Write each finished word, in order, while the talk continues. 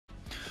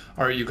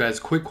All right, you guys,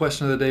 quick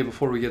question of the day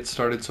before we get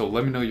started, so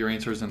let me know your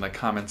answers in the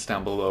comments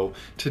down below.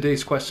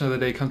 Today's question of the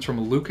day comes from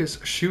Lucas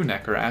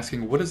Shoenecker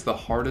asking, what is the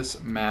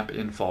hardest map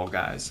in Fall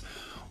Guys?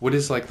 What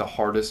is like the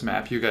hardest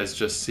map? You guys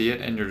just see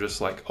it and you're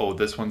just like, oh,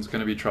 this one's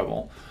gonna be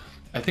trouble.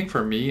 I think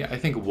for me, I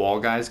think Wall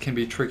Guys can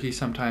be tricky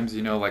sometimes,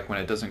 you know, like when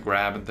it doesn't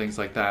grab and things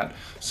like that.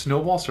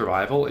 Snowball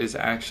Survival is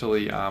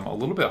actually a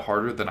little bit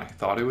harder than I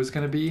thought it was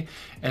going to be.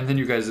 And then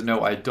you guys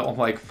know I don't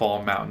like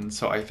Fall Mountain,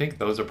 so I think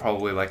those are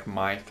probably like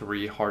my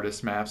 3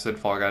 hardest maps in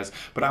Fall Guys.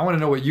 But I want to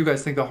know what you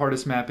guys think the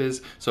hardest map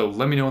is, so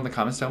let me know in the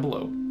comments down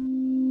below.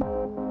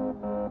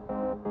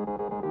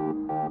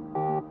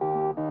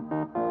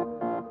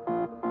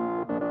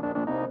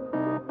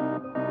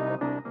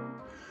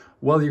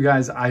 Well, you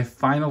guys, I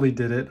finally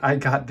did it. I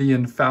got the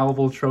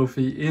Infallible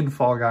trophy in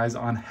Fall Guys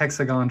on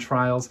Hexagon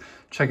Trials.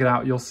 Check it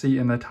out. You'll see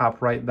in the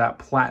top right that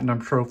Platinum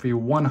trophy,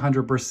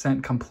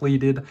 100%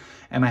 completed.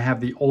 And I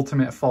have the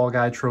Ultimate Fall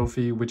Guy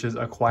trophy, which is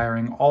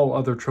acquiring all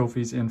other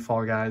trophies in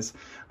Fall Guys.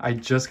 I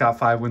just got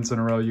 5 wins in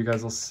a row. You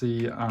guys will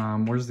see,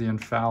 where's the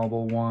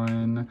Infallible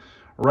one?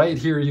 Right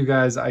here, you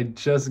guys, I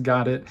just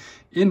got it.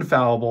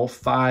 Infallible,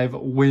 5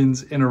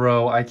 wins in a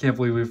row. I can't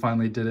believe we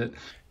finally did it.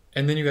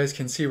 And then you guys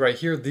can see right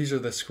here, these are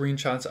the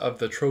screenshots of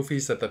the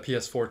trophies that the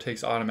PS4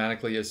 takes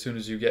automatically as soon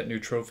as you get new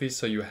trophies.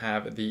 So you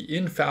have the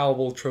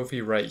Infallible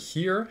trophy right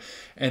here.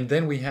 And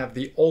then we have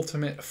the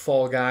Ultimate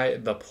Fall Guy,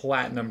 the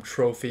Platinum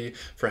trophy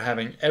for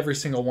having every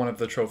single one of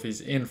the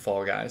trophies in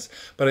Fall Guys.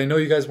 But I know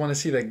you guys want to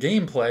see the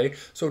gameplay,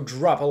 so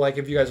drop a like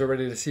if you guys are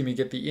ready to see me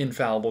get the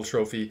Infallible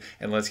trophy,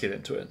 and let's get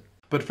into it.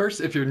 But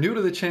first, if you're new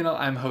to the channel,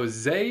 I'm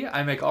Jose.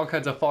 I make all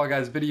kinds of Fall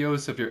Guys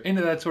videos, so if you're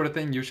into that sort of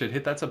thing, you should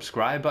hit that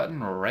subscribe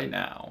button right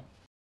now.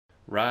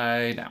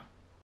 Right now.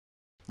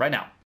 Right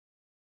now.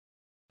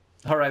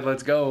 All right,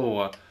 let's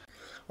go.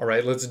 All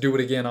right, let's do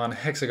it again on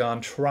Hexagon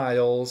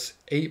Trials,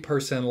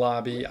 8-person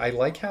lobby. I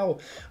like how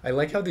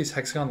these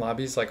Hexagon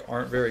lobbies like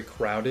aren't very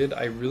crowded.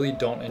 I really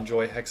don't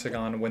enjoy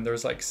Hexagon when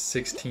there's like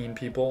 16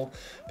 people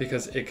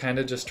because it kind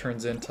of just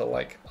turns into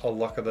like a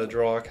luck of the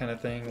draw kind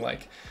of thing.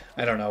 Like,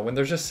 I don't know, when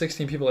there's just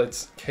 16 people,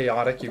 it's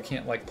chaotic. You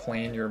can't like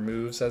plan your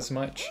moves as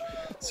much.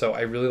 So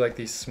I really like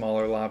these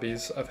smaller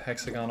lobbies of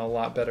Hexagon a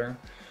lot better.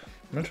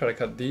 I'm gonna try to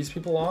cut these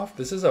people off.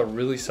 This is a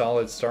really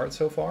solid start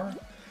so far.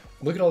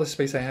 Look at all the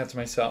space I have to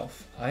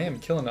myself. I am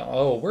killing it.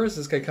 Oh, where is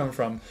this guy coming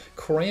from?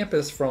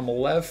 Krampus from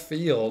left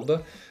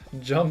field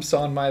jumps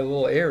on my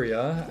little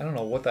area. I don't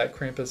know what that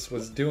Krampus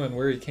was doing,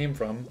 where he came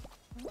from.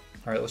 All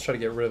right, let's try to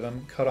get rid of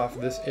him. Cut off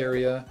this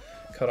area,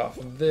 cut off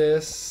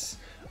this.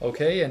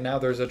 Okay, and now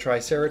there's a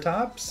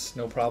Triceratops.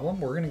 No problem.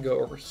 We're gonna go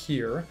over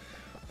here.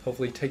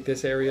 Hopefully take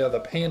this area.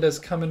 The panda's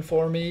coming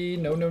for me.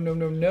 No, no, no,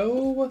 no,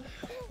 no.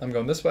 I'm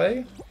going this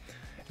way.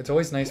 It's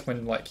always nice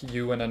when like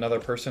you and another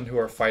person who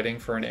are fighting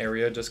for an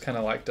area just kind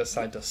of like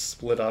decide to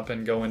split up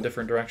and go in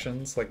different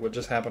directions, like what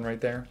just happened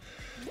right there.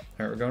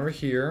 All right, we're going over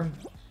here.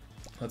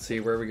 Let's see,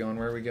 where are we going?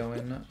 Where are we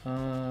going?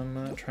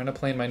 Trying to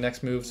plan my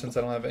next move since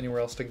I don't have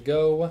anywhere else to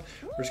go.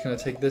 We're just gonna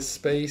take this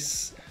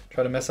space,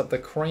 try to mess up the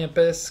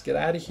Krampus, get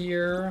out of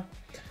here.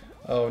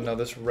 Oh no,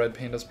 this red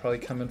panda's probably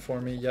coming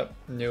for me. Yep,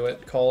 knew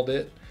it, called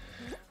it.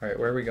 All right,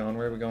 where are we going?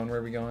 Where are we going? Where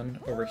are we going?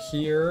 Over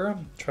here.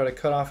 Try to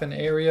cut off an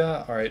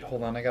area. All right,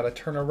 hold on. I got to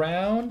turn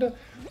around.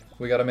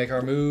 We got to make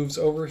our moves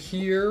over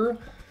here.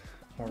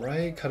 All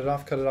right, cut it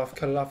off, cut it off,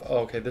 cut it off. Oh,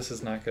 okay, this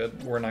is not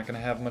good. We're not going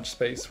to have much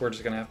space. We're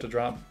just going to have to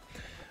drop.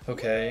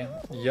 Okay,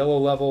 yellow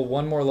level.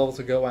 1 more level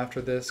to go after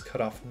this.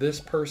 Cut off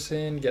this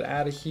person. Get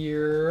out of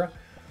here.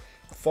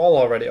 Fall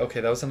already.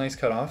 Okay, that was a nice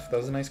cutoff. That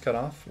was a nice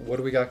cutoff. What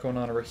do we got going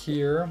on over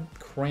here?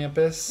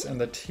 Krampus and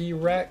the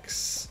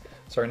T-Rex.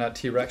 Sorry, not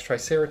T-Rex,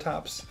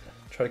 Triceratops.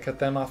 Try to cut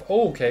them off.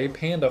 Oh, okay,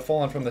 panda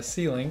falling from the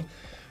ceiling.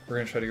 We're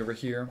gonna try to go over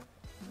here.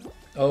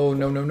 Oh,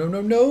 no, no, no,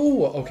 no,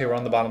 no! Okay, we're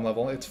on the bottom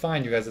level. It's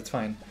fine, you guys, it's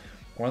fine.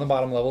 We're on the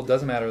bottom level,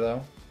 doesn't matter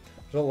though.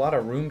 There's a lot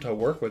of room to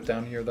work with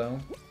down here though.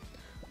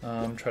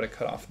 Try to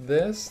cut off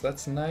this,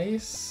 that's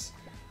nice.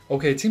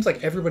 Okay, it seems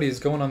like everybody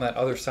is going on that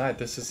other side.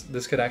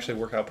 This could actually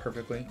work out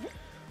perfectly.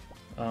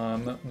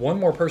 1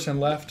 more person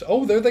left.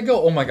 Oh, there they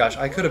go! Oh my gosh,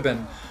 I could have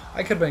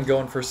been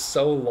going for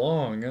so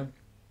long.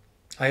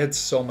 I had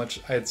so much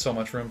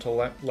room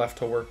left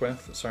to work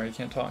with. Sorry, I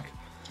can't talk.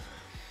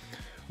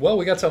 Well,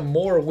 we got some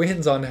more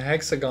wins on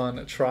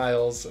Hexagon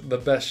Trials, the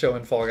best show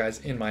in Fall Guys,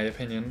 in my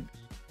opinion.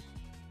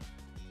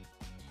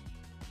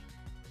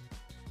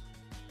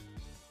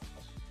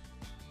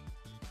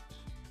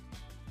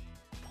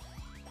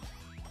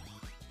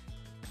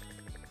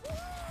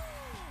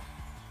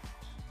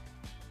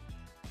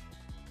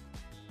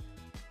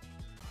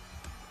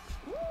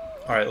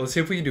 All right, let's see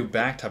if we can do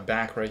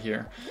back-to-back right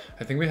here.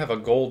 I think we have a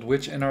gold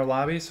witch in our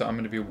lobby, so I'm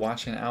going to be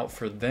watching out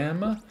for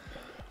them. All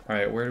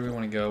right, where do we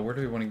want to go? Where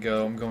do we want to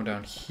go? I'm going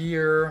down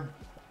here.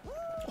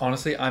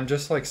 Honestly, I'm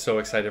just like so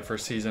excited for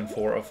Season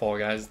 4 of Fall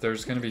Guys.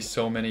 There's going to be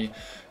so many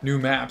new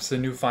maps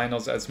and new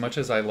finals. As much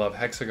as I love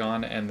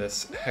Hexagon and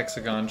this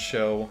Hexagon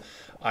show,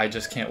 I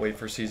just can't wait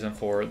for season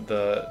 4.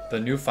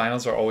 The new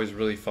finals are always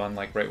really fun,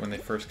 like right when they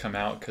first come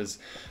out, because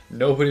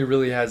nobody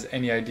really has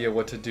any idea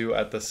what to do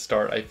at the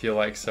start, I feel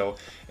like. So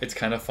it's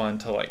kind of fun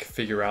to like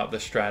figure out the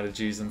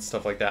strategies and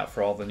stuff like that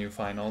for all the new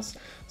finals.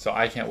 So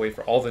I can't wait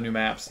for all the new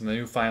maps and the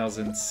new finals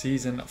in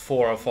season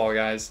 4 of Fall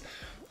Guys.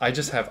 I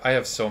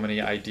have so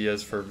many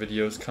ideas for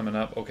videos coming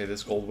up. Okay,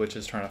 this gold witch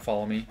is trying to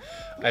follow me.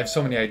 I have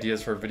so many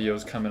ideas for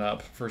videos coming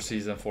up for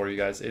season 4, you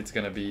guys. It's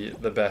gonna be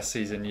the best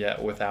season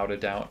yet, without a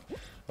doubt.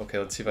 Okay,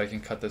 let's see if I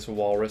can cut this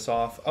walrus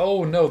off.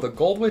 Oh no, the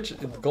gold witch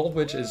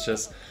is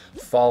just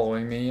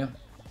following me. All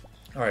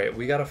right,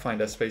 we gotta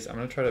find a space. I'm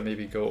gonna try to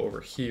maybe go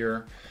over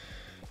here.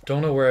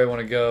 Don't know where I want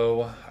to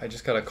go. I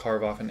just gotta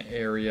carve off an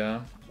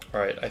area. All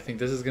right, I think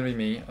this is gonna be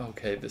me.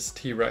 Okay, this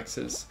T-Rex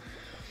is.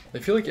 I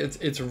feel like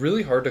it's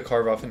really hard to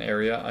carve off an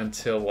area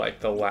until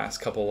like the last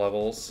couple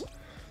levels.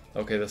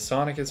 Okay, the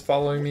Sonic is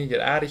following me. Get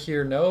out of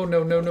here! No,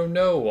 no, no, no,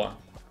 no!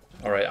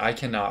 All right, I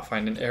cannot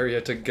find an area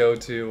to go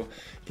to.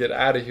 Get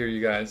out of here,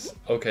 you guys.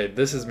 Okay,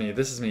 this is me.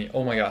 This is me.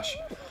 Oh my gosh.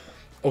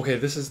 Okay,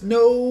 this is...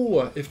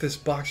 No! If this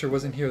boxer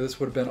wasn't here, this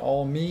would have been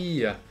all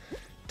me.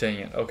 Dang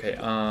it. Okay,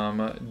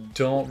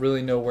 don't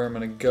really know where I'm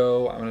going to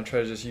go. I'm going to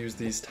try to just use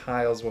these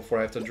tiles before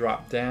I have to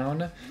drop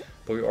down.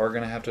 But we are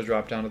going to have to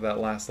drop down to that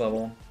last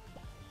level.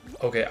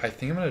 Okay, I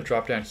think I'm going to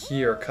drop down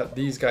here, cut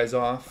these guys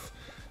off.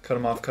 Cut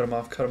them off, cut them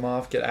off, cut them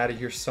off. Get out of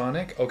here,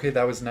 Sonic. Okay,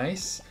 that was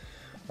nice.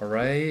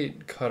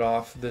 Alright, cut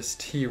off this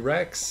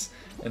T-Rex.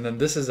 And then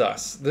this is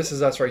us. This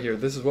is us right here.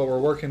 This is what we're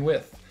working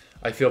with.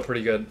 I feel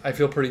pretty good. I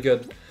feel pretty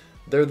good.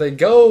 There they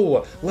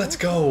go! Let's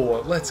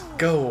go! Let's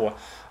go!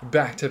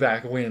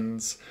 Back-to-back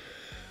wins.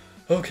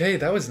 Okay,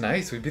 that was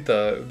nice. We beat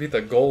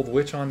the gold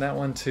witch on that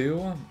one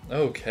too.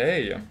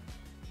 Okay.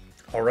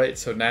 Alright,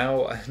 so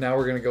now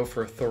we're gonna go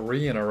for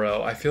 3 in a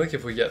row. I feel like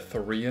if we get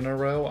 3 in a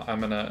row, I'm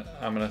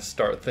gonna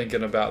start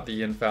thinking about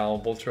the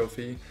Infallible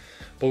trophy.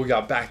 But we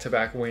got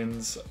back-to-back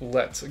wins.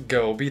 Let's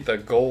go. Beat the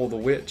gold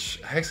witch.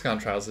 Hexagon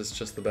Trials is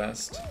just the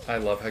best. I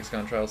love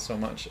Hexagon Trials so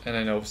much, and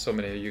I know so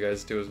many of you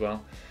guys do as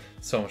well.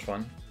 So much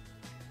fun.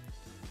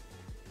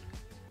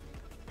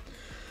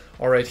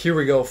 Alright, here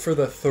we go for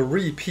the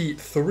three-peat,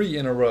 3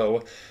 in a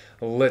row.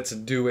 Let's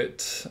do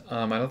it.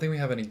 I don't think we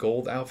have any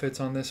gold outfits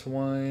on this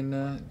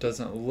one.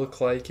 Doesn't look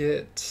like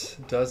it.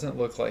 Doesn't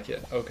look like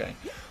it. Okay,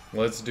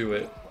 let's do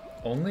it.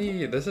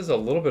 This is a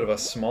little bit of a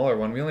smaller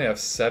one. We only have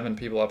 7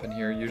 people up in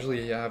here.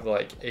 Usually you have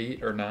like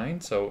 8 or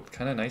 9, so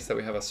kind of nice that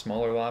we have a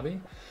smaller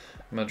lobby.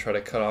 I'm gonna try to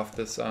cut off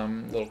this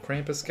little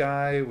Krampus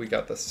guy. We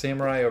got the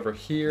samurai over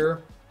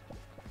here.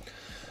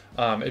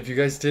 If you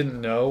guys didn't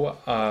know,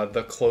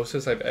 the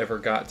closest I've ever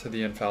got to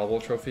the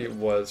Infallible trophy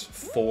was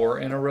 4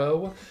 in a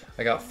row.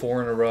 I got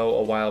 4 in a row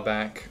a while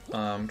back.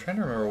 I'm trying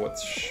to remember what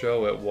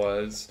show it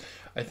was.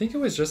 I think it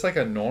was just like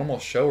a normal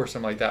show or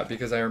something like that,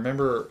 because I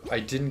remember I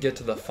didn't get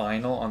to the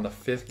final on the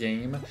 5th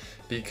game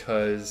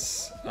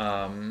because,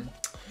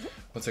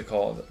 what's it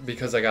called?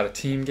 Because I got a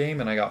team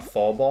game and I got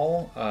fall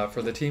ball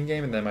for the team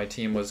game, and then my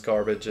team was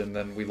garbage, and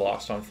then we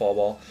lost on fall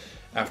ball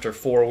after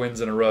 4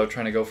 wins in a row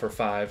trying to go for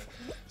 5.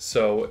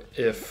 So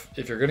if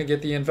you're gonna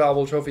get the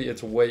Infallible trophy,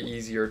 it's way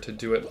easier to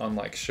do it on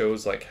like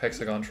shows like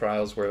Hexagon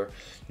Trials, where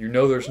you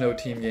know there's no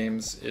team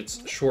games.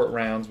 It's short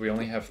rounds. We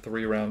only have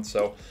 3 rounds,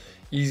 so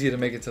easy to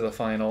make it to the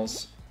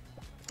finals.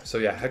 So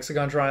yeah,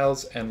 Hexagon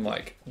Trials and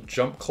like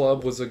Jump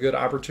Club was a good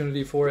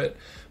opportunity for it.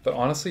 But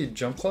honestly,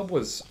 Jump Club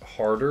was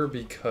harder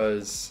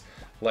because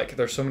like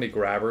there's so many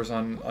grabbers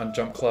on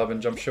Jump Club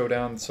and Jump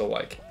Showdown. So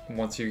like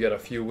once you get a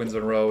few wins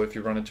in a row, if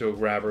you run into a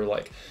grabber,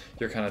 like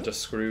you're kind of just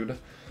screwed.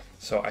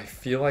 So I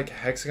feel like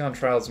Hexagon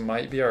Trials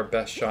might be our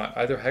best shot.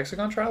 Either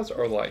Hexagon Trials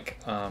or like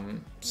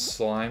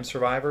Slime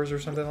Survivors or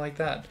something like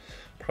that.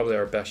 Probably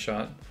our best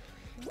shot.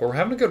 But we're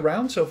having a good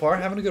round so far,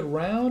 having a good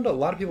round. A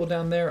lot of people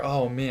down there.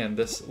 Oh man,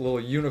 this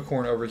little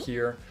unicorn over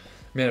here.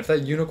 Man, if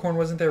that unicorn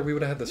wasn't there, we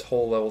would have had this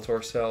whole level to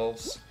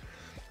ourselves.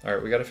 All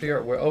right, we got to figure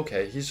out where.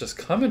 Okay, he's just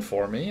coming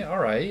for me. All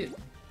right,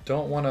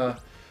 don't wanna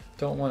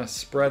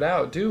spread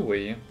out, do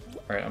we?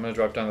 All right, I'm gonna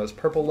drop down to this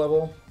purple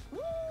level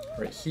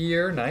right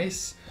here.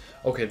 Nice.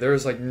 Okay,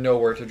 there's like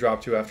nowhere to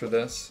drop to after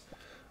this.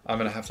 I'm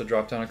gonna have to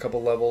drop down a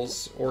couple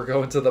levels or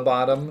go into the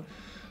bottom.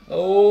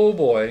 Oh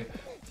boy.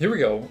 Here we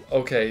go.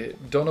 Okay,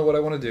 don't know what I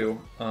want to do.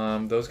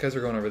 Those guys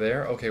are going over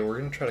there. Okay, we're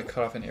going to try to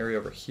cut off an area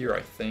over here, I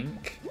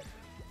think.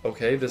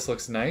 Okay, this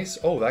looks nice.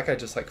 Oh, that guy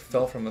just like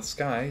fell from the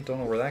sky. Don't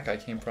know where that guy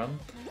came from.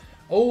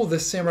 Oh,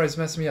 this samurai's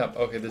messing me up.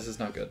 Okay, this is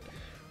not good.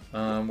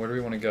 Where do we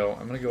want to go?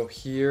 I'm going to go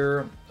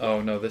here.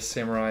 Oh no, this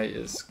samurai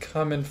is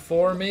coming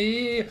for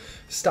me.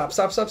 Stop,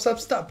 stop, stop, stop,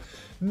 stop.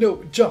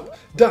 No, jump,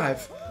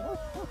 dive.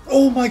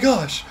 Oh my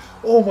gosh.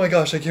 Oh my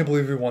gosh, I can't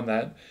believe we won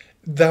that.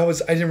 I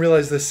didn't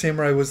realize the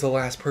samurai was the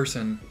last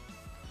person.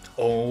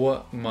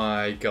 Oh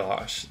my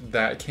gosh.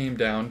 That came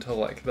down to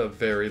like the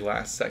very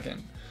last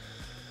second.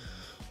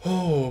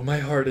 Oh, my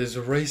heart is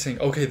racing.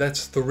 Okay,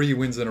 that's 3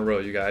 wins in a row,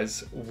 you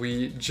guys.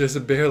 We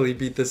just barely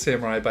beat the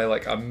samurai by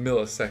like a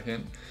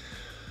millisecond.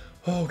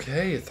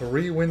 Okay,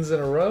 3 wins in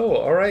a row.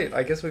 All right,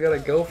 I guess we gotta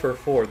go for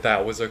 4.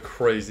 That was a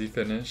crazy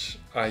finish.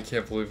 I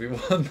can't believe we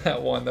won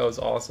that one. That was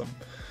awesome.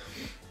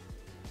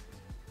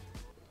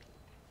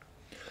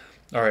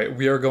 All right,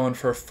 we are going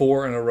for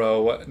 4 in a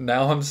row.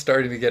 Now I'm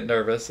starting to get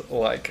nervous.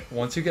 Like,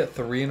 once you get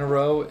 3 in a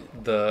row,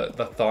 the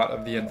thought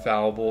of the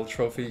Infallible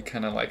trophy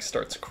kind of like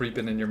starts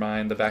creeping in your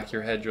mind, the back of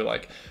your head. You're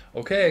like,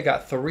 okay, I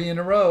got 3 in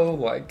a row.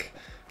 Like,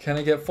 can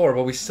I get 4?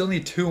 But we still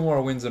need 2 more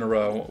wins in a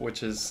row,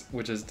 which is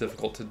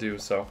difficult to do.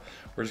 So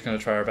we're just gonna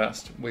try our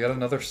best. We got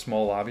another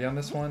small lobby on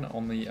this one.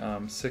 Only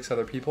 6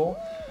 other people.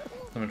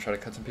 I'm gonna try to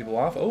cut some people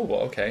off. Oh,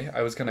 okay.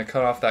 I was gonna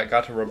cut off that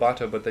Gato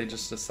Roboto, but they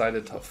just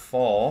decided to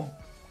fall.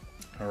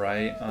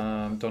 Alright,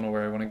 don't know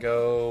where I want to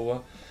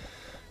go.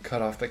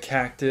 Cut off the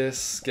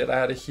cactus, get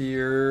out of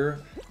here.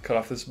 Cut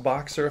off this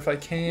boxer if I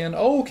can.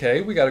 Oh,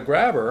 okay, we got a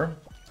grabber.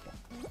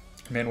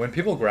 Man, when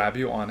people grab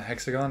you on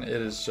Hexagon, it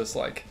is just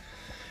like,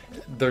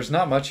 there's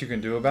not much you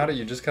can do about it.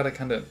 You just gotta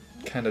kind of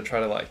try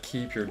to like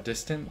keep your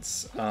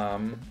distance.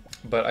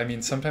 But I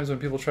mean, sometimes when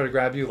people try to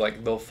grab you,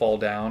 like they'll fall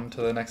down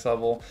to the next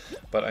level.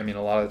 But I mean,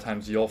 a lot of the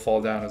times you'll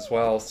fall down as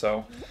well,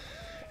 so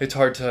it's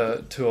hard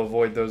to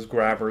avoid those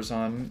grabbers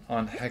on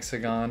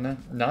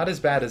Hexagon. Not as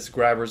bad as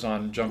grabbers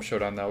on Jump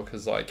Showdown though,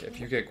 because like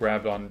if you get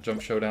grabbed on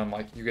Jump Showdown,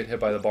 like you get hit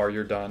by the bar,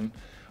 you're done.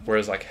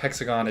 Whereas like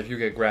Hexagon, if you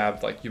get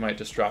grabbed, like you might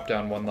just drop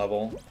down 1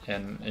 level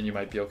and you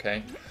might be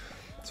okay.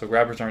 So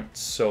grabbers aren't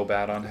so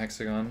bad on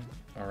Hexagon.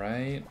 All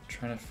right,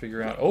 trying to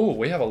figure out. Oh,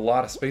 we have a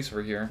lot of space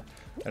over here.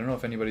 I don't know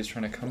if anybody's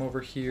trying to come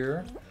over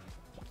here.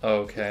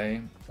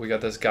 Okay, we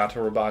got this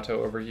Gato Roboto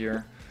over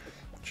here.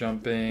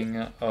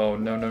 Jumping. Oh,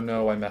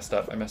 no, I messed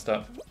up.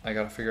 I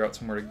gotta figure out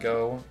somewhere to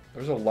go.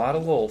 There's a lot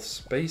of little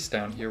space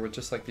down here with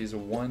just like these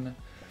 1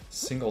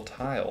 single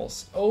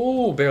tiles.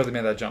 Oh, barely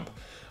made that jump.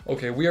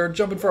 Okay, we are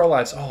jumping for our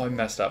lives. Oh, I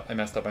messed up.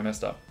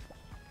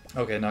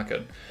 Okay, not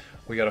good.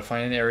 We gotta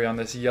find an area on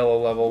this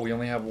yellow level. We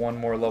only have 1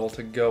 more level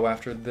to go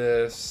after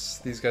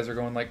this. These guys are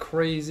going like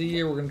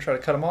crazy. We're gonna try to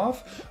cut them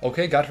off.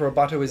 Okay, Gato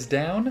Roboto is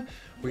down.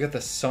 We got the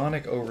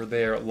Sonic over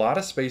there. A lot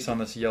of space on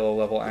this yellow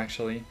level,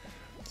 actually.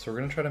 So we're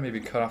going to try to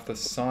maybe cut off the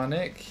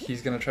Sonic.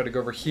 He's going to try to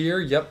go over here.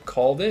 Yep,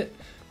 called it.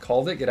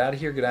 Get out of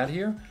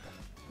here.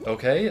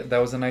 Okay, that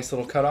was a nice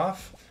little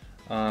cutoff.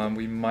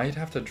 We might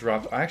have to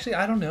drop... Actually,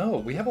 I don't know.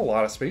 We have a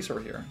lot of space over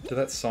here. Did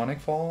that Sonic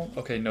fall?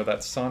 Okay, no,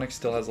 that Sonic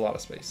still has a lot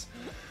of space.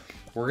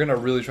 We're going to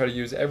really try to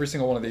use every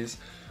single one of these.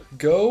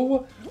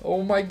 Go!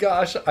 Oh my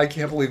gosh, I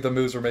can't believe the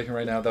moves we're making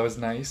right now. That was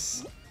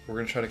nice. We're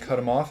going to try to cut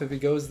him off if he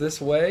goes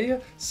this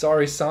way.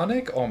 Sorry,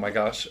 Sonic. Oh my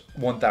gosh,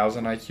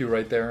 1000 IQ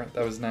right there.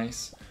 That was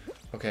nice.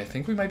 Okay, I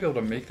think we might be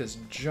able to make this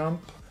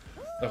jump.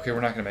 Okay, we're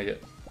not going to make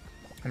it.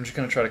 I'm just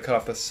going to try to cut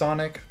off the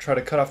Sonic, try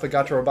to cut off the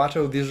Gato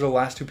Roboto. These are the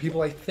last 2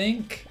 people, I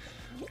think.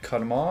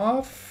 Cut him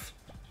off.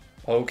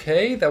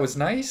 Okay, that was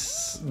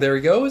nice. There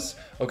he goes.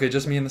 Okay,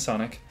 just me and the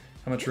Sonic.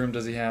 How much room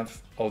does he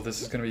have? Oh,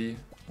 this is going to be...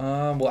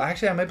 well,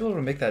 actually, I might be able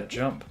to make that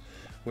jump.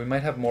 We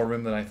might have more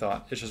room than I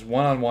thought. It's just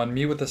one-on-one.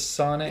 Me with the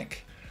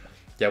Sonic.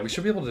 Yeah, we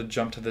should be able to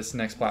jump to this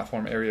next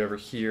platform area over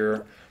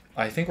here.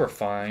 I think we're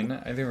fine.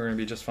 I think we're going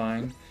to be just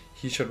fine.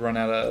 He should run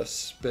out of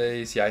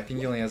space. Yeah, I think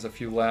he only has a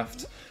few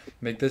left.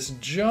 Make this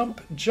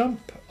jump.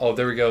 Oh,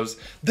 there he goes.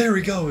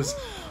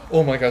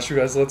 Oh my gosh, you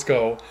guys, let's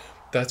go.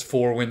 That's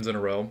 4 wins in a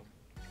row.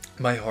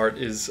 My heart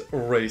is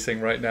racing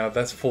right now.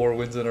 That's 4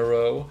 wins in a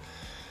row.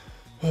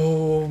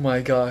 Oh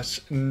my gosh.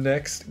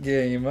 Next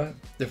game,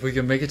 if we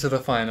can make it to the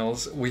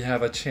finals, we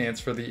have a chance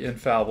for the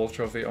Infallible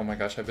trophy. Oh my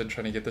gosh, I've been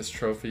trying to get this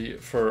trophy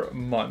for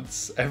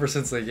months. Ever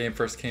since the game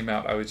first came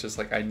out, I was just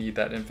like, I need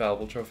that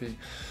Infallible trophy.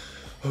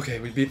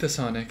 Okay, we beat the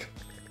Sonic.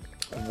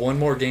 1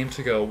 more game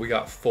to go. We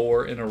got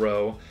 4 in a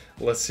row.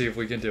 Let's see if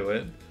we can do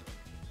it.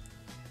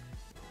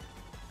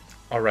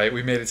 Alright,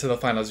 we made it to the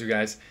finals, you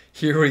guys.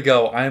 Here we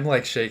go. I'm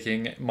like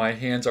shaking. My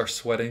hands are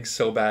sweating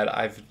so bad.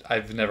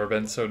 I've never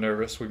been so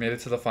nervous. We made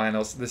it to the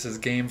finals. This is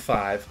game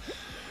 5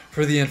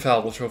 for the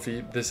Infallible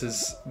trophy. This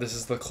is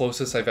the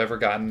closest I've ever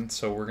gotten,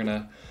 so we're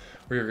gonna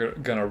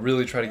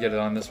really try to get it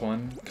on this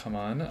one. Come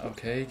on.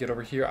 Okay, get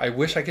over here. I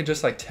wish I could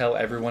just like tell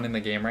everyone in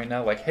the game right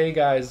now, like, hey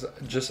guys,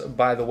 just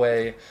by the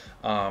way,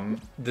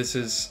 this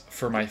is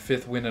for my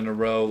 5th win in a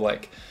row.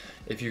 Like,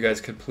 if you guys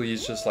could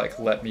please just like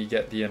let me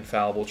get the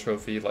Infallible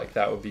trophy, like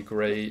that would be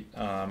great.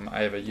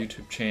 I have a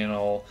YouTube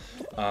channel.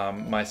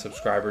 My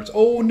subscribers.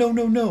 Oh,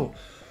 no.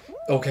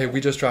 Okay,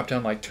 we just dropped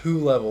down like 2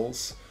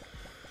 levels.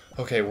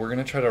 Okay, we're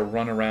gonna try to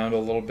run around a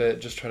little bit,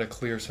 just try to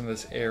clear some of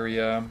this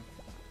area.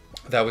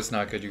 That was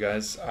not good, you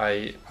guys.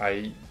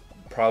 I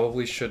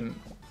probably shouldn't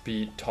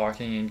be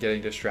talking and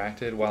getting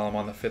distracted while I'm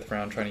on the 5th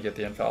round trying to get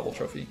the Infallible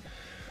trophy.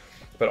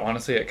 But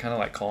honestly, it kind of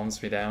like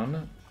calms me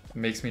down.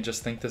 Makes me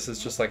just think this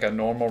is just like a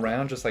normal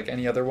round, just like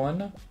any other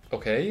one.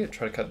 Okay,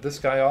 try to cut this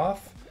guy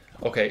off.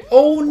 Okay.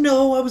 Oh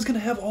no, I was gonna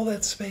have all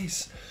that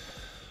space.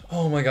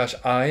 Oh my gosh,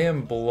 I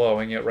am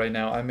blowing it right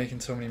now. I'm making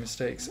so many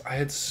mistakes. I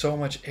had so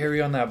much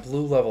area on that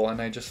blue level and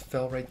I just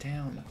fell right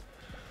down.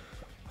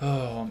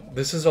 Oh,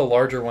 this is a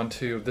larger one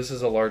too. This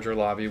is a larger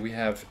lobby. We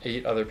have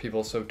 8 other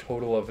people, so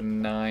total of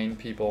 9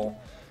 people.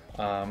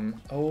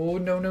 Oh,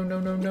 no, no, no,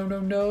 no, no, no,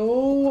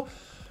 no.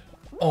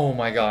 Oh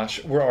my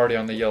gosh, we're already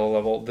on the yellow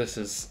level. This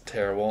is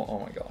terrible. Oh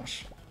my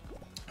gosh.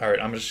 All right,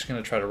 I'm just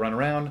gonna try to run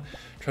around,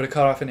 try to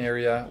cut off an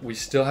area. We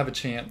still have a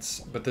chance,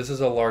 but this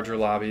is a larger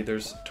lobby.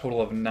 There's a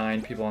total of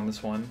 9 people on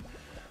this one.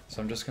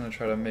 So I'm just gonna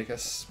try to make a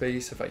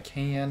space if I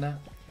can.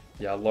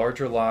 Yeah,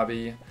 larger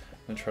lobby. I'm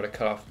gonna try to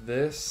cut off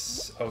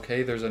this.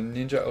 Okay, there's a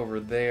ninja over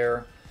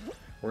there.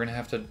 We're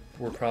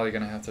probably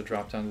gonna have to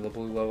drop down to the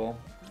blue level.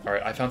 All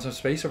right, I found some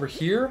space over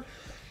here.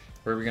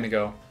 Where are we gonna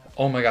go?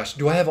 Oh my gosh,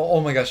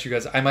 oh my gosh, you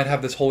guys, I might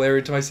have this whole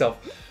area to myself.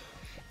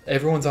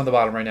 Everyone's on the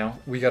bottom right now.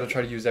 We gotta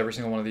try to use every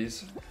single one of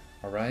these.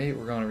 All right,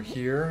 we're going over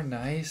here.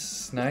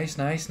 Nice, nice,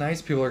 nice,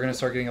 nice. People are gonna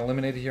start getting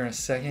eliminated here in a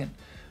second.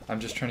 I'm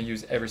just trying to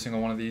use every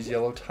single one of these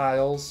yellow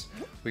tiles.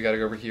 We gotta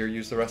go over here,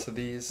 use the rest of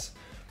these.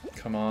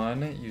 Come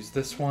on, use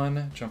this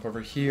one, jump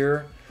over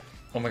here.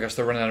 Oh my gosh,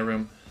 they're running out of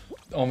room.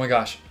 Oh my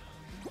gosh.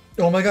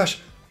 Oh my gosh.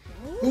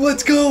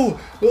 Let's go!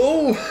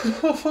 Oh,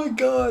 oh my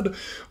god,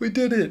 we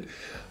did it.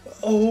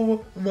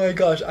 Oh my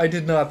gosh, I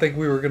did not think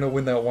we were gonna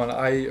win that one.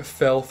 I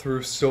fell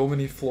through so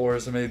many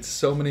floors and made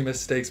so many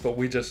mistakes, but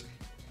we just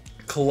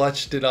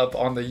clutched it up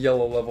on the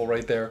yellow level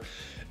right there.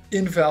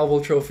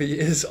 Infallible trophy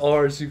is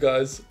ours, you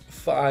guys.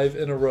 5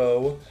 in a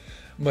row.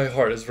 My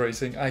heart is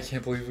racing. I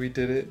can't believe we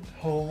did it.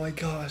 Oh my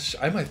gosh,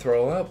 I might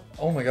throw up.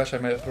 Oh my gosh, I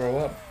might throw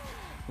up.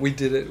 We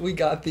did it. We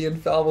got the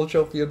Infallible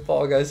trophy in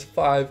Fall Guys.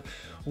 5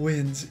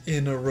 wins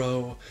in a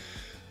row.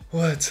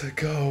 Let's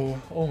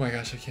go. Oh my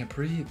gosh, I can't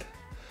breathe.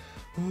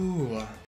 Ooh.